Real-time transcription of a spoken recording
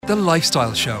The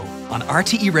Lifestyle Show on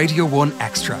RTE Radio 1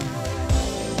 Extra.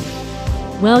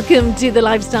 Welcome to The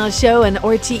Lifestyle Show and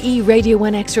RTE Radio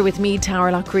 1 Extra with me,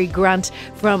 Taragh Loughrey Grant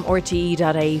from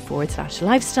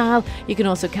rte.ie/lifestyle. You can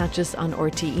also catch us on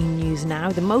RTE News Now,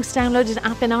 the most downloaded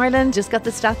app in Ireland. Just got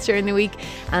the stats during the week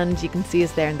and you can see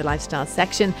us there in the lifestyle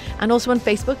section, and also on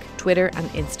Facebook, Twitter and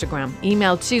Instagram.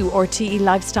 Email to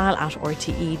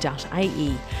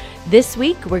rtelifestyle@rte.ie. This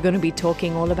week we're going to be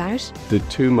talking all about the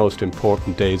two most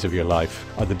important days of your life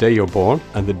are the day you're born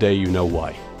and the day you know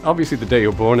why. Obviously, the day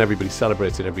you're born, everybody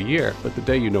celebrates it every year, but the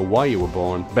day you know why you were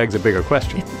born begs a bigger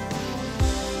question.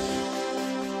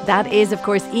 That is, of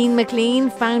course, Ian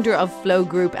McClean, founder of Flow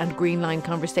Group and Green Line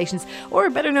Conversations, or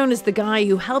better known as the guy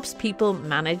who helps people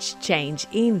manage change.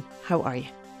 Ian, how are you?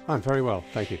 I'm very well,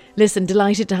 thank you. Listen,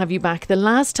 delighted to have you back. The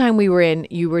last time we were in,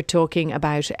 you were talking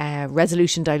about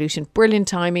resolution dilution. Brilliant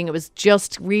timing. It was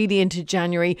just really into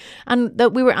January, and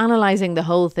that we were analysing the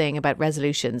whole thing about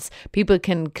resolutions. People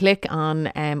can click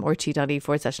on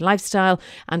rte.ie/lifestyle,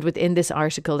 and within this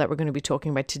article that we're going to be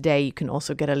talking about today, you can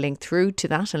also get a link through to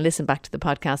that and listen back to the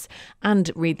podcast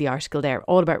and read the article there,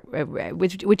 all about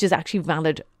which is actually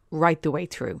valid right the way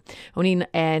through. Only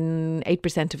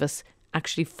 8% of us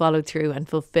actually follow through and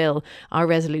fulfill our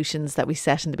resolutions that we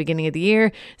set in the beginning of the year.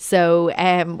 So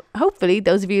hopefully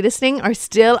those of you listening are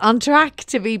still on track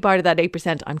to be part of that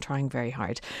 8%. I'm trying very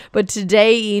hard. But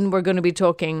today, Ian, we're going to be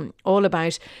talking all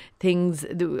about things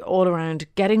all around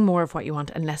getting more of what you want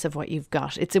and less of what you've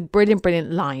got. It's a brilliant,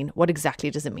 brilliant line. What exactly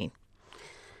does it mean?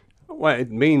 Well,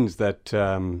 it means that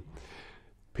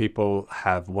people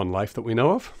have one life that we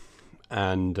know of,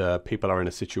 and people are in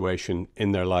a situation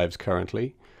in their lives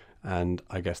currently. And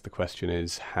I guess the question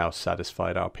is, how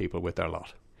satisfied are people with their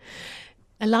lot?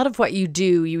 A lot of what you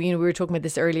do, you know, we were talking about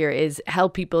this earlier, is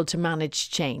help people to manage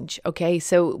change. Okay,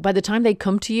 so by the time they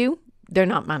come to you, they're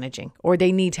not managing, or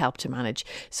they need help to manage.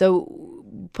 So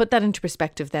put that into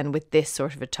perspective then with this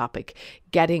sort of a topic,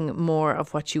 getting more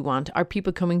of what you want. Are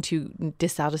people coming to you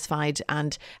dissatisfied,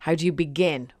 and how do you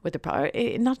begin with the problem?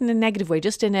 Not in a negative way,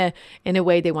 just in a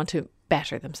way they want to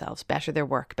better themselves, better their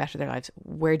work, better their lives.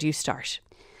 Where do you start?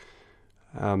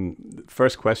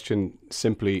 First question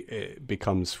simply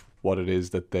becomes what it is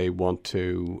that they want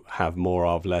to have more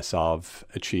of, less of,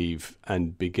 achieve,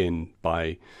 and begin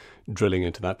by drilling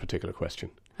into that particular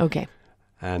question. Okay.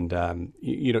 And,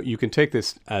 you can take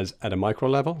this as at a micro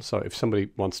level. So if somebody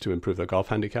wants to improve their golf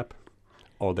handicap,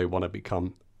 or they want to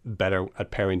become better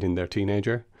at parenting their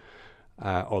teenager,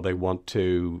 or they want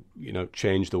to,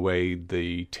 change the way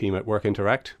the team at work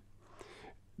interact,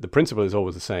 the principle is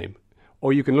always the same.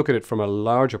 Or you can look at it from a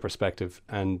larger perspective,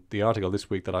 and the article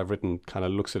this week that I've written kind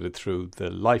of looks at it through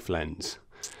the life lens.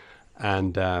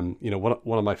 And,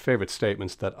 one of my favorite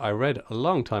statements that I read a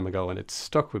long time ago, and it's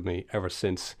stuck with me ever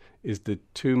since, is the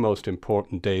two most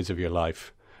important days of your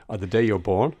life are the day you're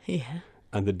born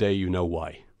and the day you know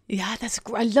why. Yeah,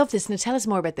 I love this. Now tell us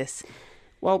more about this.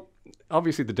 Well,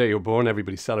 obviously the day you're born,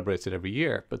 everybody celebrates it every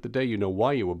year, but the day you know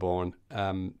why you were born,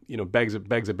 begs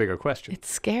a bigger question. It's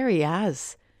scary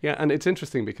as. Yeah, and it's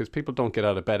interesting because people don't get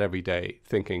out of bed every day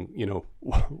thinking,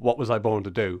 what was I born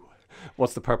to do?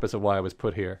 What's the purpose of why I was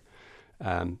put here?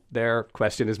 Their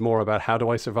question is more about, how do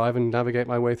I survive and navigate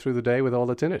my way through the day with all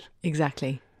that's in it?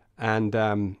 Exactly. And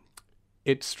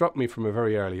it struck me from a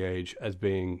very early age as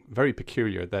being very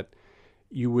peculiar that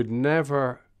you would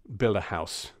never build a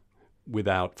house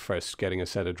without first getting a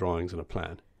set of drawings and a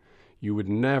plan. You would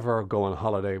never go on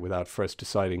holiday without first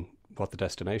deciding what the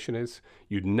destination is.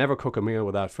 You'd never cook a meal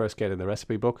without first getting the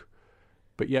recipe book.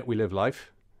 But yet we live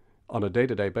life on a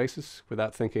day-to-day basis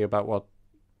without thinking about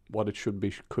what it should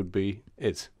be, could be,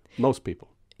 is. Most people.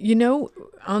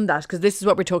 On that, because this is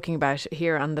what we're talking about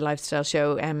here on the Lifestyle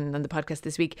Show on the podcast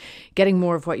this week, getting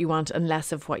more of what you want and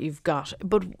less of what you've got.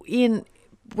 But Ian,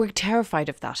 we're terrified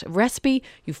of that. A recipe,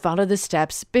 you follow the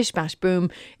steps, bish, bash,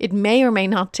 boom. It may or may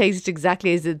not taste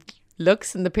exactly as it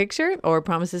looks in the picture or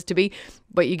promises to be,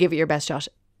 but you give it your best shot.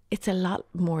 It's a lot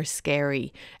more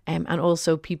scary, and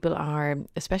also people are,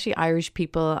 especially Irish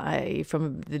people,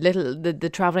 from the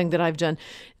traveling that I've done,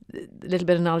 the little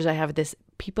bit of knowledge I have of this,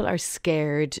 people are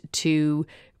scared to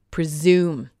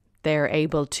presume they're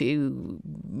able to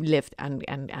live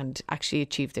and actually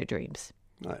achieve their dreams.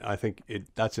 I think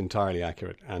that's entirely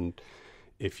accurate. And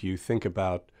if you think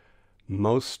about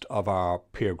most of our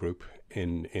peer group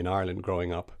in Ireland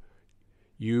growing up,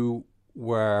 you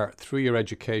were, through your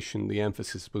education, the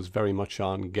emphasis was very much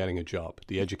on getting a job.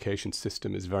 The education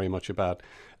system is very much about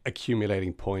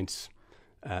accumulating points,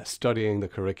 studying the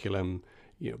curriculum,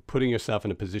 putting yourself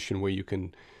in a position where you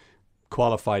can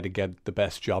qualify to get the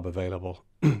best job available.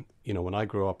 When I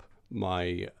grew up,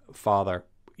 my father,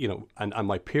 and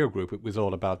my peer group, it was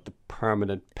all about the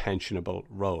permanent pensionable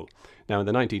role. Now, in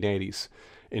the 1980s,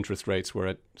 interest rates were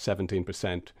at 17%.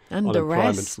 And unemployment the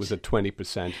rest was at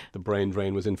 20%. The brain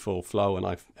drain was in full flow, and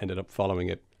I ended up following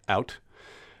it out.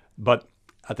 But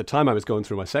at the time I was going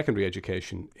through my secondary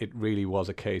education, it really was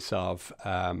a case of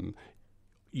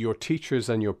your teachers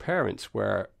and your parents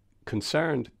were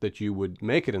concerned that you would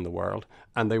make it in the world,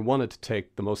 and they wanted to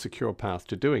take the most secure path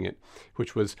to doing it,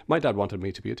 which was, my dad wanted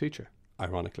me to be a teacher,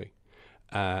 ironically.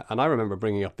 And I remember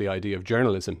bringing up the idea of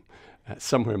journalism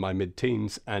somewhere in my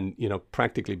mid-teens and,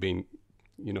 practically being,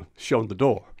 shown the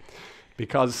door,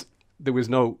 because there was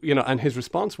no, and his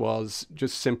response was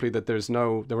just simply that there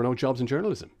were no jobs in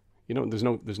journalism. There's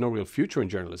no real future in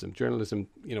journalism. Journalism,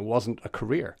 wasn't a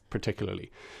career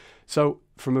particularly. So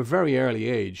from a very early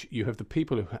age, you have the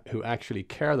people who actually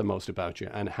care the most about you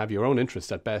and have your own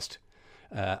interests at best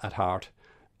at heart.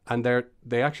 And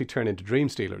they actually turn into dream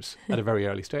stealers at a very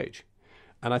early stage.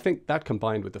 And I think that,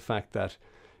 combined with the fact that,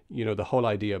 the whole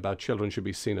idea about children should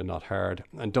be seen and not heard,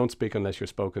 and don't speak unless you're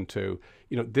spoken to,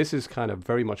 this is kind of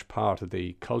very much part of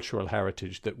the cultural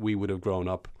heritage that we would have grown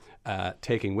up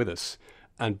taking with us.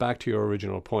 And back to your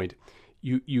original point,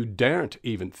 you daren't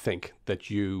even think that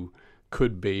you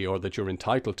could be, or that you're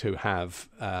entitled to have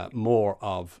more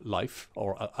of life,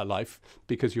 or a life,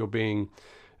 because you're being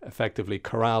effectively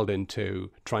corralled into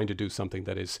trying to do something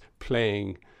that is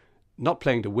not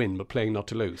playing to win, but playing not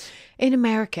to lose. In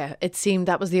America, it seemed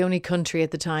that was the only country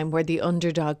at the time where the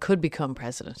underdog could become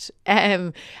president,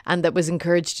 and that was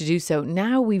encouraged to do so.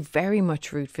 Now we very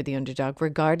much root for the underdog,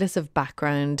 regardless of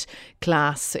background,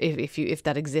 class, if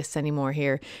that exists anymore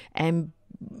here.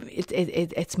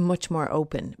 It's much more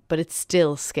open, but it's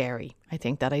still scary, I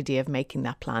think, that idea of making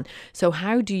that plan. So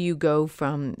how do you go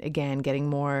from, again, getting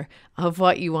more of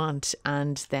what you want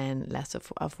and then less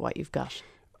of what you've got?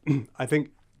 I think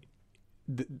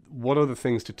one of the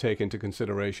things to take into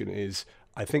consideration is,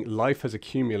 I think life has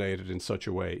accumulated in such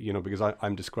a way, because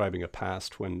I'm describing a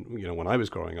past when I was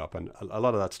growing up, and a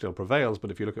lot of that still prevails.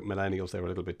 But if you look at millennials, they're a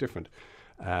little bit different.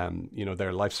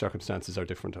 Their life circumstances are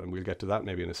different, and we'll get to that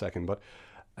maybe in a second. But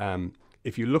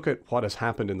if you look at what has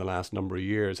happened in the last number of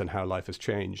years and how life has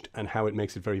changed, and how it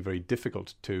makes it very, very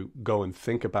difficult to go and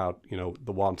think about,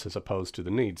 the wants as opposed to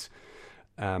the needs,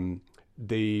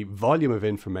 the volume of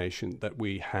information that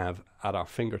we have at our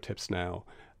fingertips now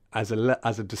as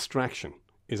a distraction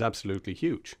is absolutely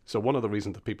huge. So one of the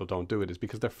reasons that people don't do it is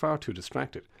because they're far too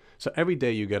distracted. So every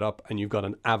day you get up and you've got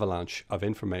an avalanche of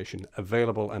information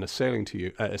available and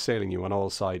assailing you on all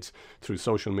sides through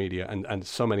social media and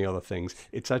so many other things.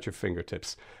 It's at your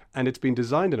fingertips. And it's been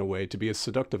designed in a way to be as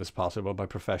seductive as possible by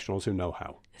professionals who know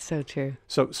how. So true.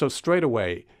 So straight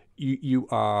away, you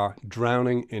are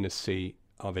drowning in a sea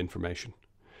of information.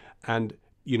 And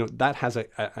that has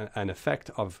an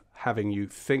effect of having you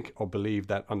think or believe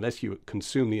that unless you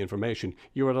consume the information,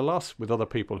 you're at a loss with other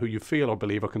people who you feel or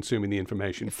believe are consuming the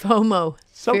information. FOMO,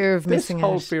 fear of missing out. This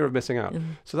whole fear of missing out.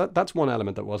 So that's one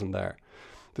element that wasn't there.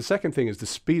 The second thing is the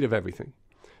speed of everything.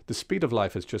 The speed of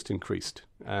life has just increased.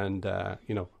 And,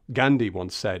 Gandhi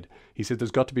once said, he said, there's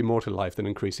got to be more to life than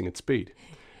increasing its speed.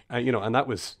 And that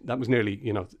was nearly,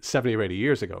 70 or 80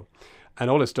 years ago. And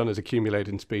all it's done is accumulate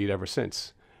in speed ever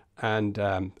since. And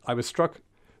I was struck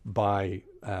by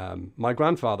my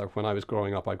grandfather when I was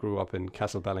growing up. I grew up in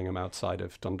Castlebellingham outside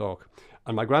of Dundalk.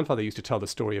 And my grandfather used to tell the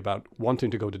story about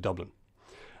wanting to go to Dublin.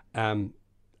 And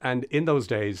in those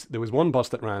days, there was one bus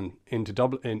that ran into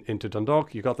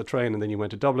Dundalk. You got the train and then you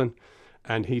went to Dublin.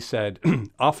 And he said,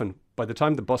 often, by the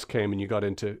time the bus came and you got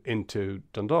into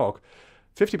Dundalk,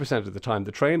 50% of the time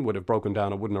the train would have broken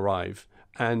down and wouldn't arrive.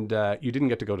 And you didn't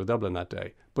get to go to Dublin that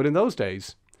day. But in those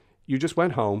days, you just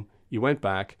went home, you went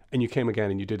back, and you came again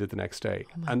and you did it the next day.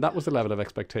 And that was the level of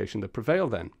expectation that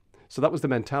prevailed then. So that was the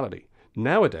mentality.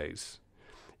 Nowadays,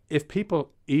 if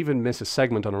people even miss a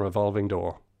segment on a revolving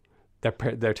door,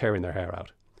 they're tearing their hair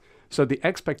out. So the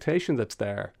expectation that's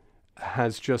there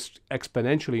has just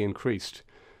exponentially increased.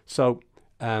 So,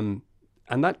 and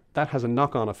that has a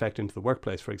knock-on effect into the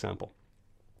workplace, for example.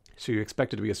 So you're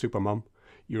expected to be a super mum.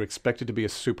 You're expected to be a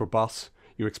super boss.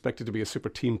 You're expected to be a super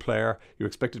team player. You're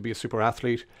expected to be a super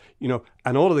athlete,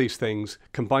 and all of these things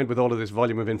combined with all of this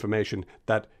volume of information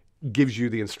that gives you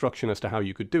the instruction as to how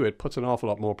you could do it puts an awful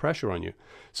lot more pressure on you.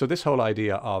 So this whole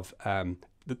idea of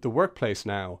the workplace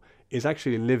now is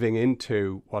actually living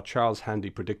into what Charles Handy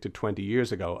predicted 20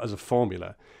 years ago as a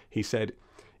formula. He said,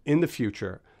 in the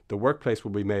future, the workplace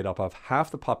will be made up of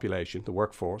half the population, the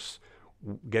workforce,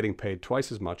 getting paid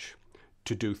twice as much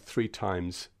to do 3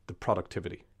 times the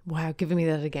productivity. Wow, giving me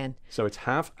that again. So it's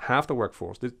half the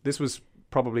workforce. This was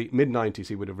probably mid-90s,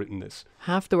 he would have written this.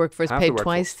 Half the workforce paid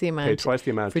twice the amount. Paid twice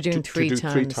the amount for doing to do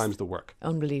three times the work.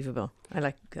 Unbelievable. I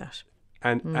like that.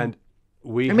 And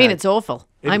it's awful.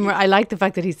 I like the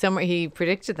fact that he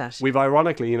predicted that. We've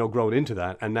ironically, grown into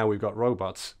that, and now we've got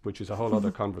robots, which is a whole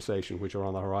other conversation, which are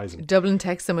on the horizon. Dublin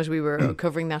Tech Summit, we were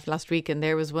covering that last week, and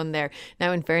there was one there.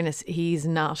 Now, in fairness, he's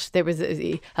not. There was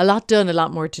a lot done, a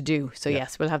lot more to do. So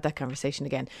yes, we'll have that conversation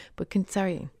again. But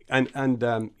sorry. And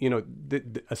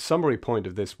a summary point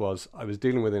of this was I was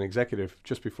dealing with an executive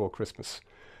just before Christmas,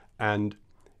 and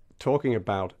talking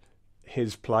about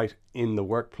his plight in the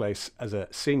workplace as a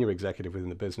senior executive within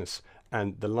the business.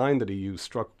 And the line that he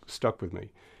used stuck with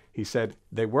me. He said,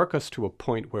 they work us to a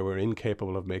point where we're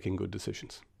incapable of making good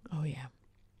decisions. Oh, yeah.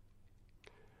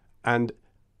 And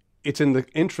it's in the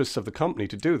interests of the company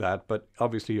to do that, but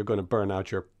obviously you're going to burn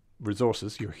out your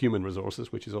resources, your human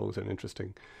resources, which is always an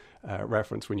interesting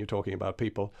reference when you're talking about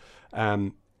people.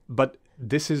 But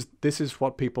this is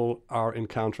what people are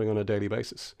encountering on a daily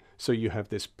basis. So you have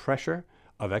this pressure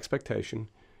of expectation.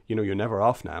 You're never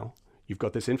off now. You've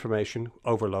got this information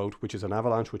overload, which is an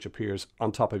avalanche which appears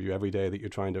on top of you every day that you're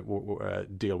trying to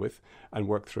deal with and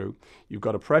work through. You've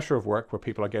got a pressure of work where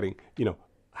people are getting,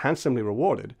 handsomely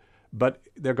rewarded, but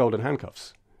they're golden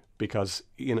handcuffs because,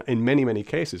 in many, many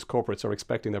cases, corporates are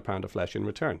expecting their pound of flesh in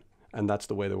return. And that's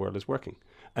the way the world is working.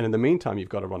 And in the meantime, you've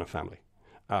got to run a family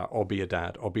or be a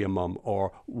dad or be a mum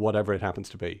or whatever it happens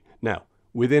to be. Now,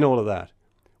 within all of that,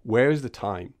 where's the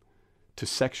time to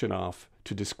section off,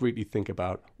 to discreetly think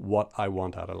about what I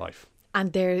want out of life?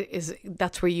 And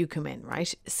that's where you come in,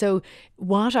 right? So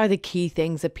what are the key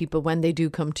things that people, when they do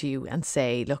come to you and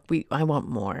say, look, I want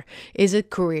more? Is it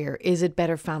career? Is it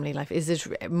better family life? Is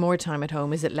it more time at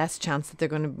home? Is it less chance that they're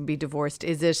going to be divorced?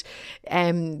 Is it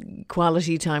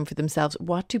quality time for themselves?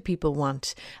 What do people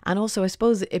want? And also, I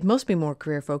suppose it must be more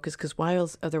career focused, because why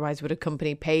else otherwise would a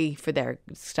company pay for their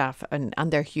staff and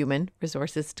their human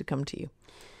resources to come to you?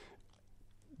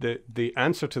 The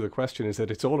answer to the question is that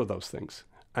it's all of those things.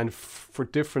 And for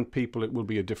different people, it will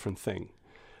be a different thing.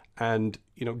 And,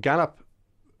 Gallup,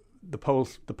 the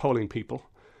polling people,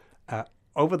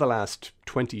 over the last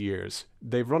 20 years,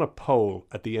 they've run a poll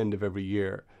at the end of every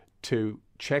year to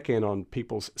check in on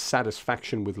people's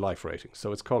satisfaction with life ratings.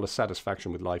 So it's called a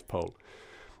satisfaction with life poll.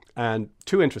 And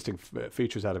two interesting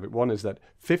features out of it. One is that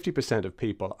 50% of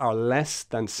people are less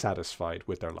than satisfied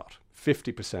with their lot.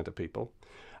 50% of people.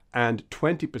 And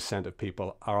 20% of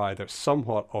people are either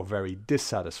somewhat or very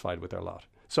dissatisfied with their lot.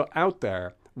 So out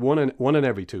there, one in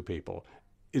every two people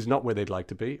is not where they'd like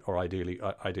to be, or ideally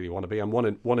want to be. And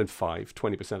one in five,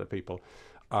 20% of people,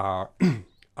 are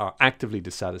actively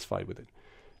dissatisfied with it.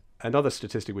 Another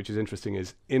statistic which is interesting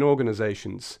is in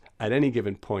organizations, at any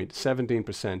given point,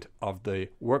 17% of the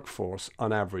workforce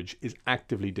on average is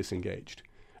actively disengaged.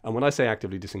 And when I say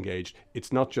actively disengaged,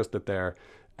 it's not just that they're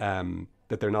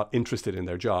not interested in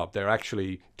their job. They're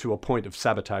actually to a point of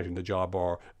sabotaging the job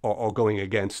or going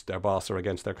against their boss or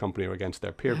against their company or against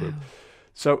their peer group.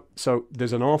 So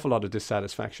there's an awful lot of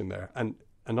dissatisfaction there. And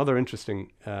another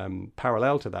interesting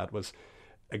parallel to that was,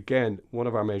 again, one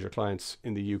of our major clients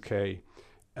in the UK,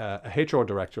 a HR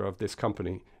director of this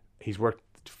company. He's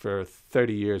worked for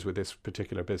 30 years with this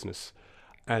particular business.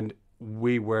 And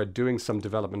we were doing some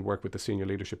development work with the senior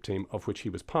leadership team, of which he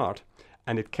was part.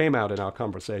 And it came out in our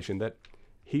conversation that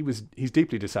he's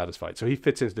deeply dissatisfied. So he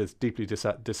fits into this deeply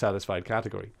dissatisfied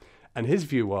category. And his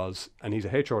view was, and he's a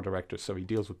HR director, so he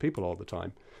deals with people all the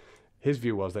time. His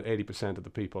view was that 80% of the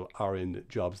people are in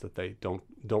jobs that they don't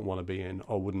want to be in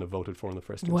or wouldn't have voted for in the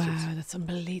first instance. Wow, that's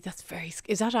unbelievable. That's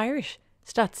is that Irish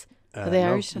stats? Are they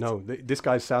Irish? No, this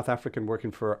guy's South African,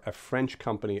 working for a French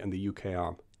company and the UK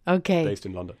arm. Okay. Based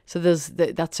in London. So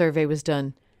that survey was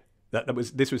done.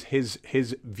 This was his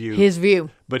view. His view.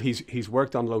 But he's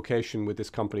worked on location with this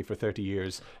company for 30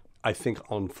 years, I think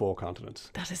on 4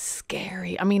 continents. That is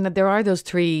scary. I mean, there are those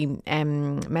 3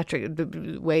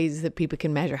 ways that people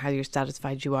can measure how you're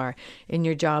satisfied you are in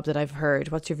your job that I've heard.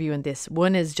 What's your view on this?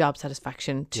 1 is job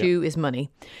satisfaction, 2 is money,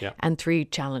 and 3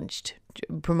 challenged.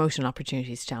 Promotion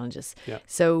opportunities, challenges.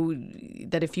 So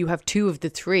that if you have 2 of the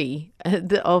 3,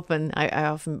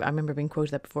 I remember being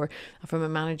quoted that before from a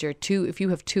manager. If you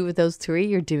have 2 of those 3,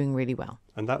 you're doing really well.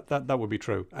 And that would be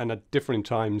true. And at different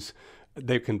times,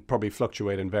 they can probably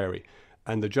fluctuate and vary.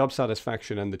 And the job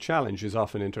satisfaction and the challenge is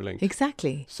often interlinked.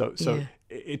 Exactly. So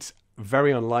it's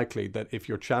very unlikely that if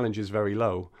your challenge is very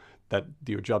low, that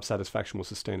your job satisfaction will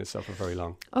sustain itself for very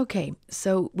long. Okay,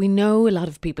 so we know a lot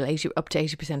of people, up to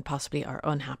 80% possibly, are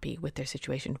unhappy with their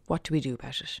situation. What do we do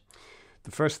about it?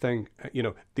 The first thing,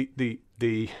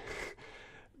 the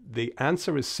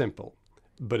answer is simple,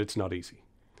 but it's not easy.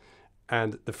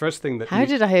 And the first thing that... How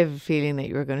did I have a feeling that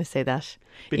you were going to say that?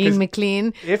 Because Ian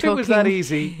McClean. If it was that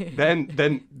easy,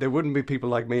 then there wouldn't be people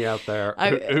like me out there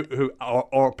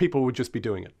or people would just be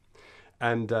doing it.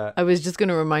 And I was just going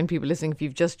to remind people listening, if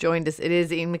you've just joined us, it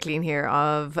is Ian McClean here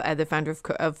of the founder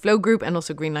of Flow Group and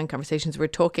also Green Line Conversations. We're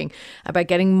talking about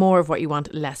getting more of what you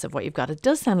want, less of what you've got. It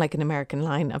does sound like an American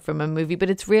line from a movie, but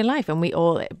it's real life. And we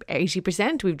all,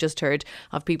 80% we've just heard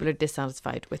of people are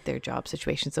dissatisfied with their job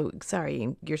situation. So sorry,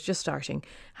 Ian, you're just starting.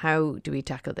 How do we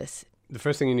tackle this? The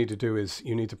first thing you need to do is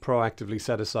you need to proactively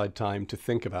set aside time to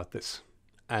think about this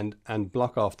and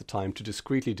block off the time to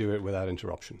discreetly do it without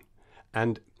interruption.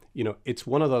 And you know, it's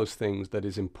one of those things that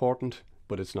is important,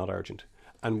 but it's not urgent.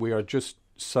 And we are just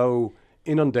so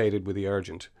inundated with the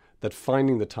urgent that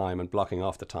finding the time and blocking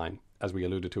off the time, as we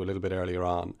alluded to a little bit earlier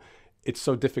on, it's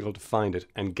so difficult to find it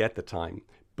and get the time.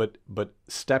 But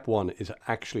step one is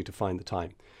actually to find the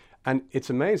time. And it's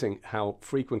amazing how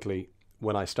frequently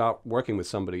when I start working with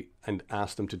somebody and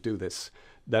ask them to do this,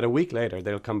 that a week later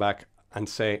they'll come back and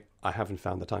say, I haven't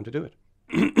found the time to do it.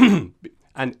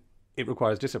 And it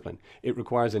requires discipline. It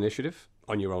requires initiative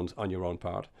on your own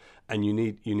part, and you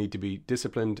need to be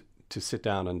disciplined to sit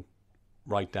down and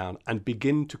write down and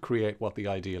begin to create what the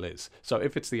ideal is. So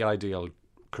if it's the ideal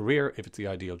career, if it's the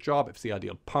ideal job, if it's the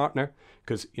ideal partner,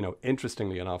 because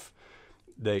interestingly enough,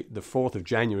 the 4th of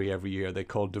January every year they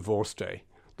call Divorce Day,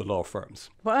 the law firms.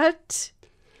 What?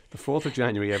 The 4th of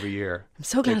January every year. I'm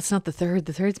so glad it's not the 3rd.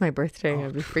 The 3rd's my birthday.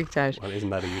 I'd be freaked out. Well, isn't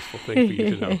that a useful thing for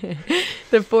you to know?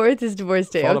 The 4th is Divorce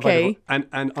Day. Okay. And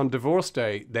on Divorce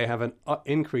Day, they have an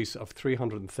increase of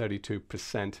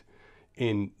 332%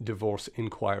 in divorce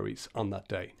inquiries on that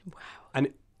day. Wow.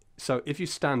 And so if you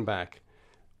stand back,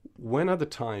 when are the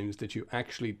times that you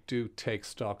actually do take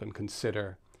stock and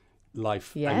consider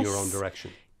life and your own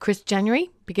direction?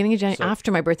 Beginning of January, so after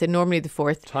my birthday, normally the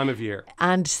 4th. Time of year.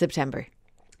 And September.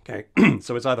 Okay,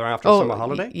 so it's either after summer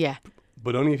holiday, yeah,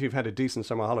 but only if you've had a decent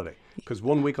summer holiday, because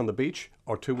 1 week on the beach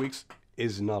or 2 weeks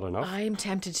is not enough. I'm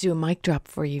tempted to do a mic drop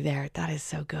for you there. That is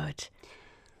so good.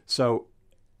 So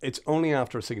it's only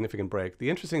after a significant break. The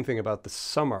interesting thing about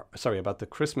about the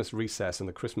Christmas recess and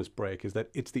the Christmas break is that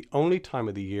it's the only time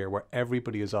of the year where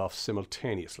everybody is off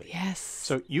simultaneously. Yes.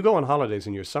 So you go on holidays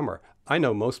in your summer. I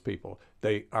know most people,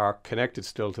 they are connected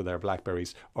still to their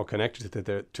Blackberries or connected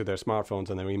to their smartphones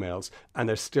and their emails, and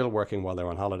they're still working while they're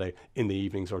on holiday in the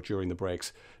evenings or during the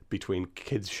breaks between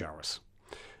kids' showers.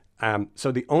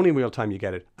 So the only real time you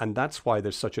get it, and that's why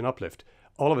there's such an uplift.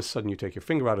 All of a sudden you take your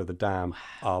finger out of the dam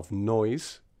of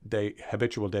noise,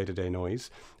 habitual day-to-day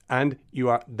noise, and you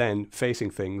are then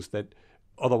facing things that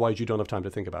otherwise you don't have time to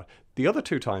think about. The other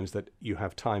two times that you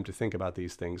have time to think about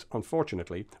these things,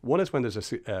 unfortunately, one is when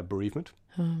there's a bereavement.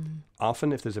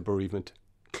 Often if there's a bereavement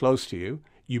close to you,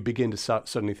 you begin to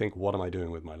suddenly think, what am I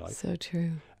doing with my life? So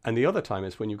true. And the other time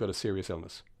is when you've got a serious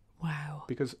illness. Wow.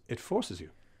 Because it forces you.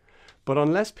 But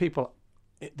unless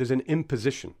there's an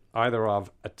imposition either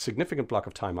of a significant block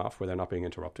of time off where they're not being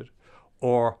interrupted,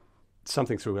 or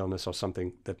something through illness, or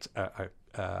something that's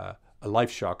a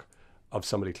life shock of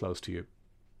somebody close to you.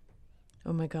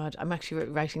 Oh my God, I'm actually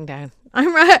writing down.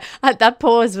 I'm right. That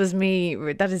pause was me.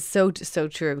 That is so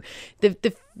true.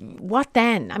 What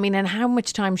then? I mean, and how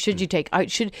much time should you take?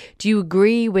 Do you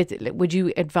agree with? Would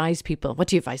you advise people? What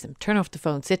do you advise them? Turn off the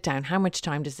phone, sit down. How much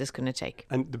time does this going to take?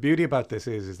 And the beauty about this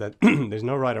is that there's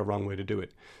no right or wrong way to do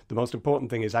it. The most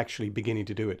important thing is actually beginning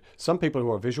to do it. Some people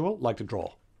who are visual like to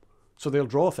draw, so they'll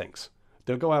draw things.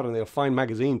 They'll go out and they'll find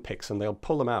magazine pics and they'll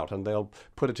pull them out and they'll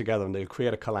put it together and they'll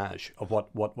create a collage of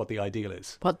what the ideal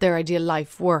is. What their ideal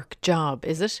life, work, job,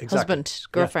 is it? Exactly. Husband,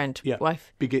 girlfriend,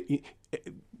 wife.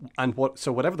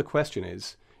 So whatever the question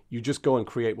is, you just go and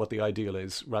create what the ideal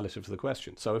is relative to the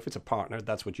question. So if it's a partner,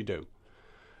 that's what you do.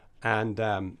 And,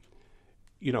 and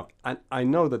I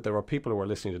know that there are people who are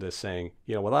listening to this saying,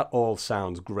 well, that all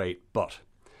sounds great, but,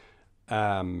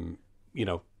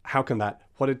 how can that?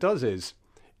 What it does is,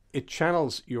 it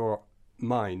channels your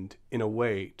mind in a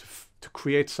way to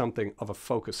create something of a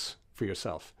focus for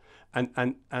yourself.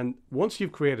 And once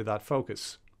you've created that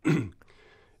focus,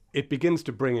 it begins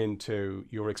to bring into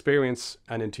your experience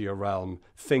and into your realm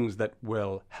things that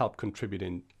will help contribute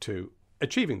into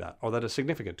achieving that or that are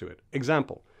significant to it.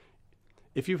 Example,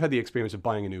 if you've had the experience of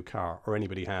buying a new car, or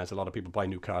anybody has, a lot of people buy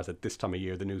new cars at this time of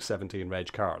year, the new 17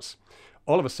 reg cars.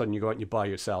 All of a sudden you go out and you buy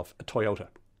yourself a Toyota.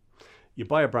 You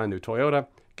buy a brand new Toyota.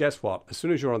 Guess what? As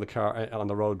soon as you're on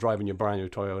the road driving your brand new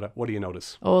Toyota, what do you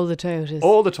notice? All the Toyotas.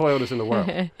 All the Toyotas in the world.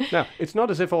 Now, it's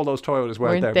not as if all those Toyotas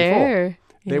weren't there before.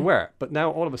 Yeah. They were. But now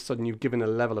all of a sudden you've given a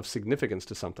level of significance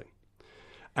to something.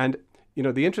 And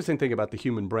the interesting thing about the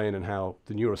human brain and how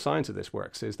the neuroscience of this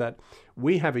works is that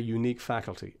we have a unique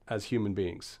faculty as human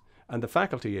beings. And the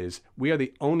faculty is we are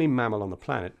the only mammal on the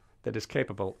planet that is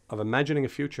capable of imagining a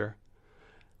future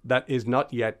that is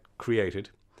not yet created,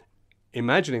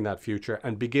 imagining that future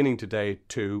and beginning today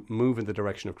to move in the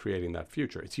direction of creating that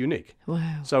future. It's unique.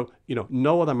 Wow. So,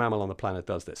 no other mammal on the planet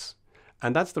does this.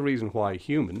 And that's the reason why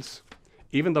humans,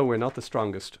 even though we're not the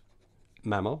strongest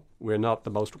mammal, we're not the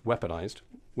most weaponized,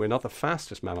 we're not the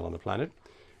fastest mammal on the planet,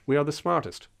 we are the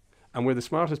smartest. And we're the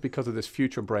smartest because of this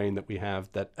future brain that we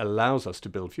have that allows us to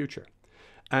build future.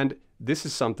 And this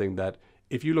is something that,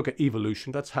 if you look at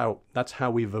evolution, that's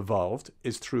how we've evolved,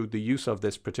 is through the use of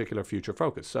this particular future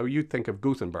focus. So you think of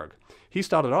Gutenberg. He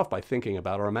started off by thinking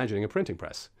about or imagining a printing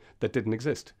press that didn't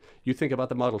exist. You think about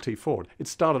the Model T Ford. It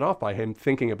started off by him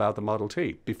thinking about the Model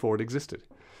T before it existed.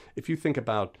 If you think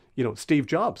about, Steve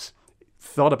Jobs,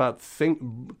 thought about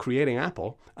creating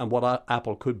Apple and what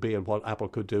Apple could be and what Apple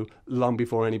could do long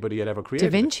before anybody had ever created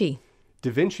it.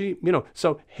 Da Vinci,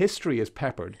 so history is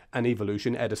peppered, and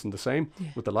evolution, Edison the same,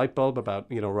 with the light bulb about,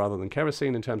 rather than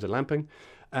kerosene in terms of lamping.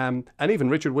 And even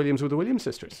Richard Williams with the Williams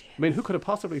sisters. I mean, who could have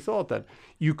possibly thought that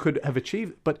you could have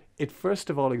achieved, but it first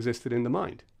of all existed in the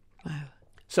mind. Wow.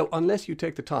 So unless you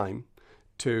take the time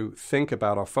to think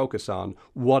about or focus on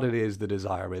what it is the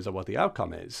desire is or what the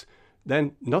outcome is,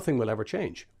 then nothing will ever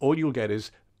change. All you'll get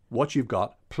is what you've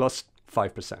got plus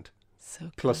 5%,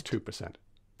 So plus good. 2%,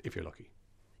 if you're lucky.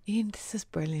 Ian, this is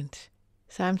brilliant.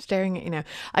 So I'm staring at you now.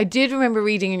 I did remember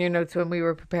reading in your notes when we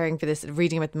were preparing for this,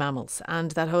 reading about mammals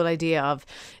and that whole idea of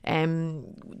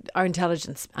our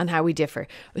intelligence and how we differ.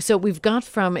 So we've got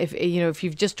from, if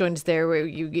you've just joined us there, where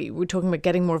we're talking about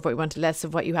getting more of what you want, less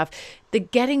of what you have. The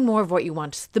getting more of what you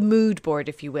want, the mood board,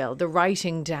 if you will, the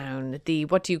writing down, the,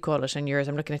 what do you call it on yours?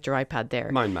 I'm looking at your iPad there.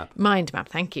 Mind map. Mind map,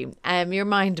 thank you. Your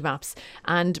mind maps.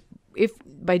 And if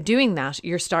by doing that,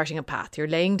 you're starting a path, you're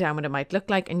laying down what it might look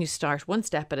like, and you start one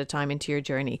step at a time into your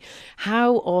journey.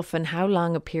 How often, how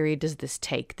long a period does this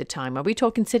take, the time? Are we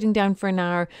talking sitting down for an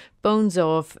hour, phones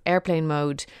off, airplane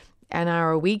mode, an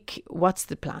hour a week? What's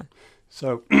the plan?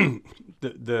 So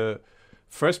the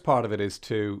first part of it is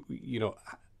to,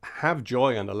 have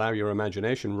joy and allow your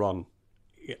imagination run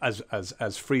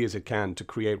as free as it can to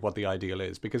create what the ideal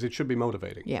is, because it should be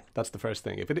motivating. Yeah. That's the first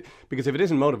thing. Because if it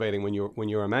isn't motivating when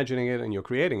you're imagining it and you're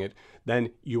creating it, then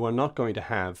you are not going to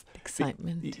have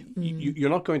excitement.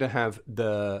 You're not going to have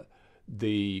the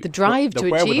drive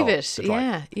to achieve it. The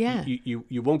drive. Yeah.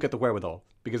 You won't get the wherewithal,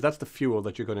 because that's the fuel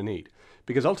that you're going to need.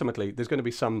 Because ultimately there's going to be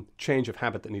some change of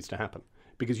habit that needs to happen,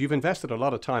 because you've invested a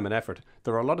lot of time and effort.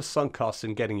 There are a lot of sunk costs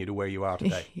in getting you to where you are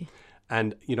today.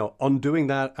 And, undoing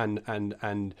that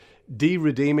and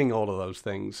de-redeeming all of those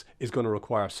things is going to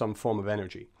require some form of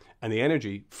energy. And the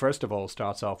energy, first of all,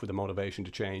 starts off with the motivation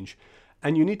to change.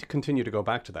 And you need to continue to go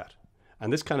back to that.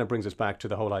 And this kind of brings us back to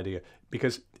the whole idea.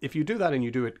 Because if you do that and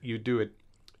you do it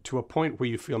to a point where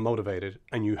you feel motivated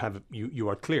and you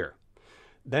are clear,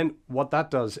 then what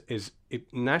that does is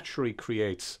it naturally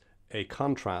creates a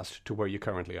contrast to where you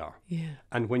currently are. Yeah.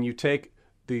 And when you take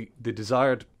the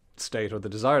desired state or the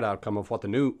desired outcome of what the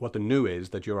new is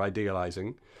that you're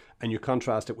idealizing, and you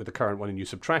contrast it with the current one and you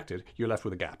subtract it, you're left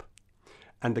with a gap.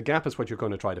 And the gap is what you're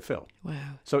going to try to fill.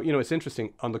 Wow. So, it's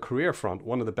interesting. On the career front,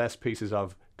 one of the best pieces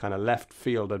of kind of left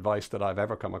field advice that I've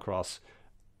ever come across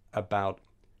about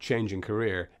changing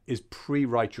career is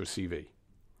pre-write your CV.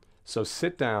 So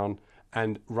sit down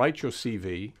and write your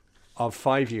CV of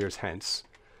 5 years hence,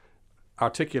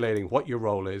 articulating what your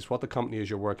role is, what the company is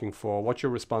you're working for, what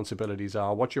your responsibilities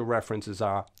are, what your references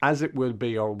are, as it will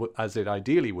be or as it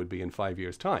ideally would be in 5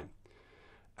 years' time.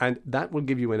 And that will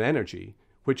give you an energy,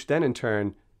 which then in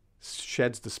turn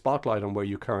sheds the spotlight on where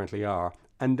you currently are.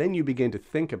 And then you begin to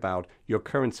think about your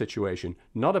current situation,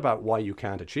 not about why you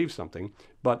can't achieve something,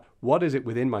 but what is it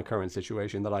within my current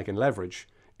situation that I can leverage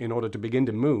in order to begin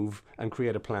to move and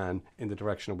create a plan in the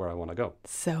direction of where I want to go.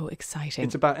 So exciting.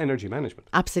 It's about energy management.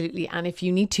 Absolutely. And if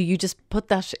you need to, you just put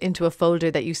that into a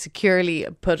folder that you securely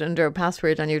put under a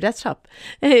password on your desktop.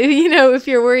 If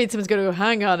you're worried someone's going to go,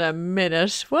 hang on a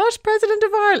minute, what? President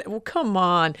of Ireland? Oh, come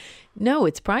on. No,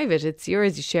 it's private. It's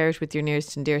yours. You share it with your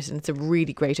nearest and dearest, and it's a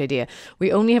really great idea.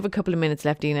 We only have a couple of minutes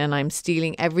left, Ina, and I'm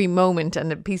stealing every moment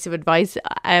and a piece of advice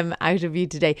out of you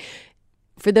today.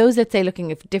 For those that say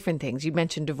looking at different things, you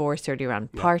mentioned divorce earlier on,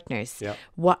 partners. Yeah.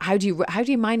 How do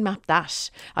you mind map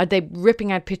that? Are they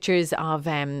ripping out pictures of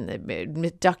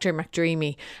Dr.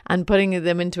 McDreamy and putting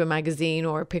them into a magazine,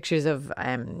 or pictures of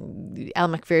Elle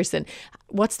Macpherson?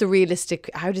 What's the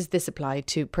realistic? How does this apply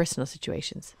to personal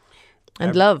situations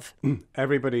and love?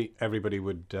 Everybody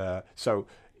would. So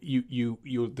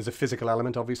there's a physical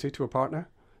element, obviously, to a partner.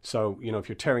 So, if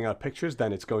you're tearing out pictures,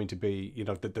 then it's going to be,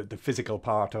 the physical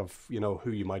part of,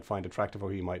 who you might find attractive or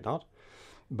who you might not.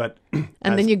 But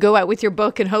and then you go out with your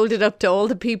book and hold it up to all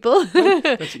the people.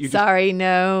 Sorry.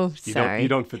 You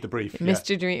don't fit the brief.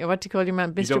 Mr. Dream, what do you call your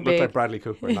man? Mr. You don't Big. look like Bradley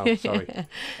Cooper. No, sorry.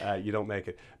 You don't make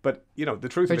it. But, the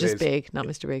truth of it is... Or just Big, not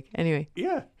Mr. Big. Anyway.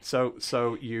 Yeah.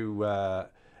 So you've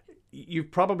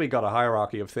probably got a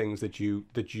hierarchy of things that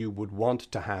you would want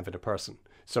to have in a person.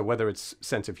 So whether it's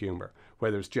sense of humor,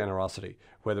 whether it's generosity,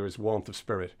 whether it's warmth of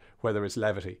spirit, whether it's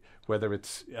levity, whether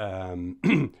it's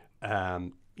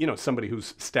somebody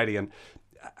who's steady, and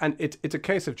it's a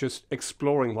case of just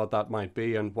exploring what that might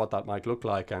be and what that might look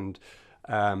like, and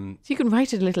so you can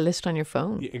write a little list on your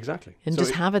phone. Exactly. And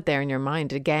just have it there in your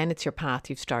mind. Again, it's your path.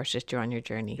 You've started. You're on your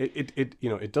journey.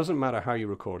 It doesn't matter how you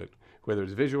record it, whether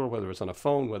it's visual, whether it's on a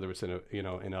phone, whether it's in a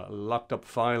locked up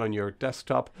file on your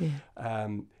desktop. Yeah.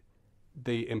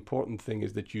 The important thing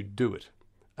is that you do it,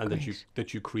 and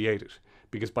that you create it,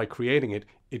 because by creating it,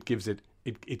 it gives it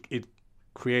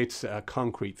creates a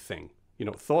concrete thing.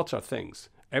 Thoughts are things.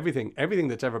 Everything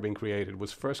that's ever been created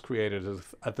was first created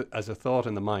as a thought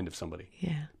in the mind of somebody.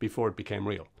 Yeah. Before it became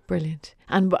real. Brilliant.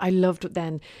 And I loved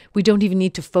then, we don't even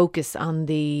need to focus on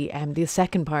the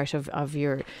second part of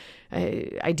your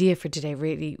idea for today,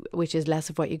 really, which is less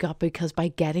of what you got, because by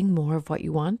getting more of what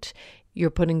you want, you're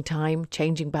putting time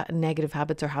changing negative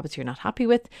habits or habits you're not happy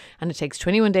with, and it takes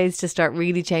 21 days to start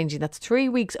really changing. That's 3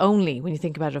 weeks only, when you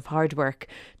think about it, of hard work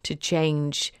to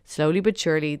change slowly but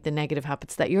surely the negative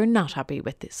habits that you're not happy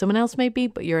with. Someone else may be,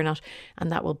 but you're not, and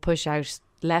that will push out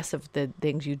less of the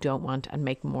things you don't want and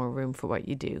make more room for what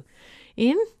you do.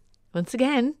 Ian, once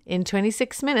again, in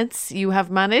 26 minutes, you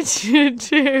have managed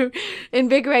to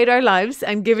invigorate our lives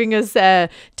and giving us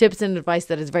tips and advice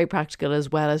that is very practical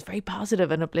as well as very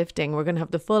positive and uplifting. We're going to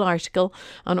have the full article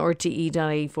on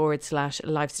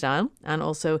rte.ie/lifestyle, and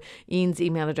also Ian's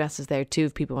email address is there too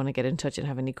if people want to get in touch and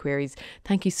have any queries.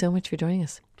 Thank you so much for joining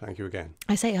us. Thank you again.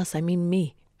 I say us, I mean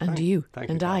me. And you,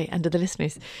 and you, I, and the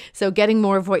listeners. So getting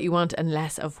more of what you want and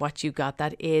less of what you got.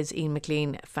 That is Ian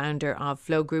McClean, founder of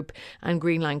Flow Group and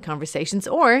Greenline Conversations,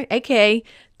 or aka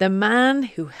the man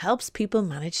who helps people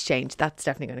manage change. That's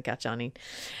definitely going to catch on,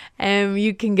 Ian.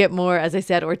 You can get more, as I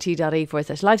said,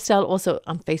 rte.ie/lifestyle, also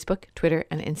on Facebook, Twitter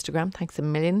and Instagram. Thanks a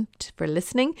million for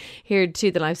listening here to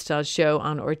the Lifestyle Show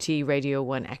on RTE Radio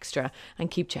 1 Extra,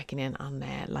 and keep checking in on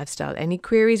Lifestyle. Any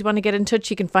queries, want to get in touch,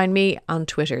 you can find me on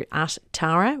Twitter at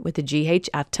Tara with a GH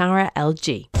at Taragh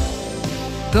LG.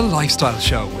 The Lifestyle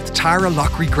Show with Taragh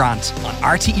Loughrey Grant on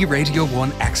RTE Radio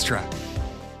 1 Extra.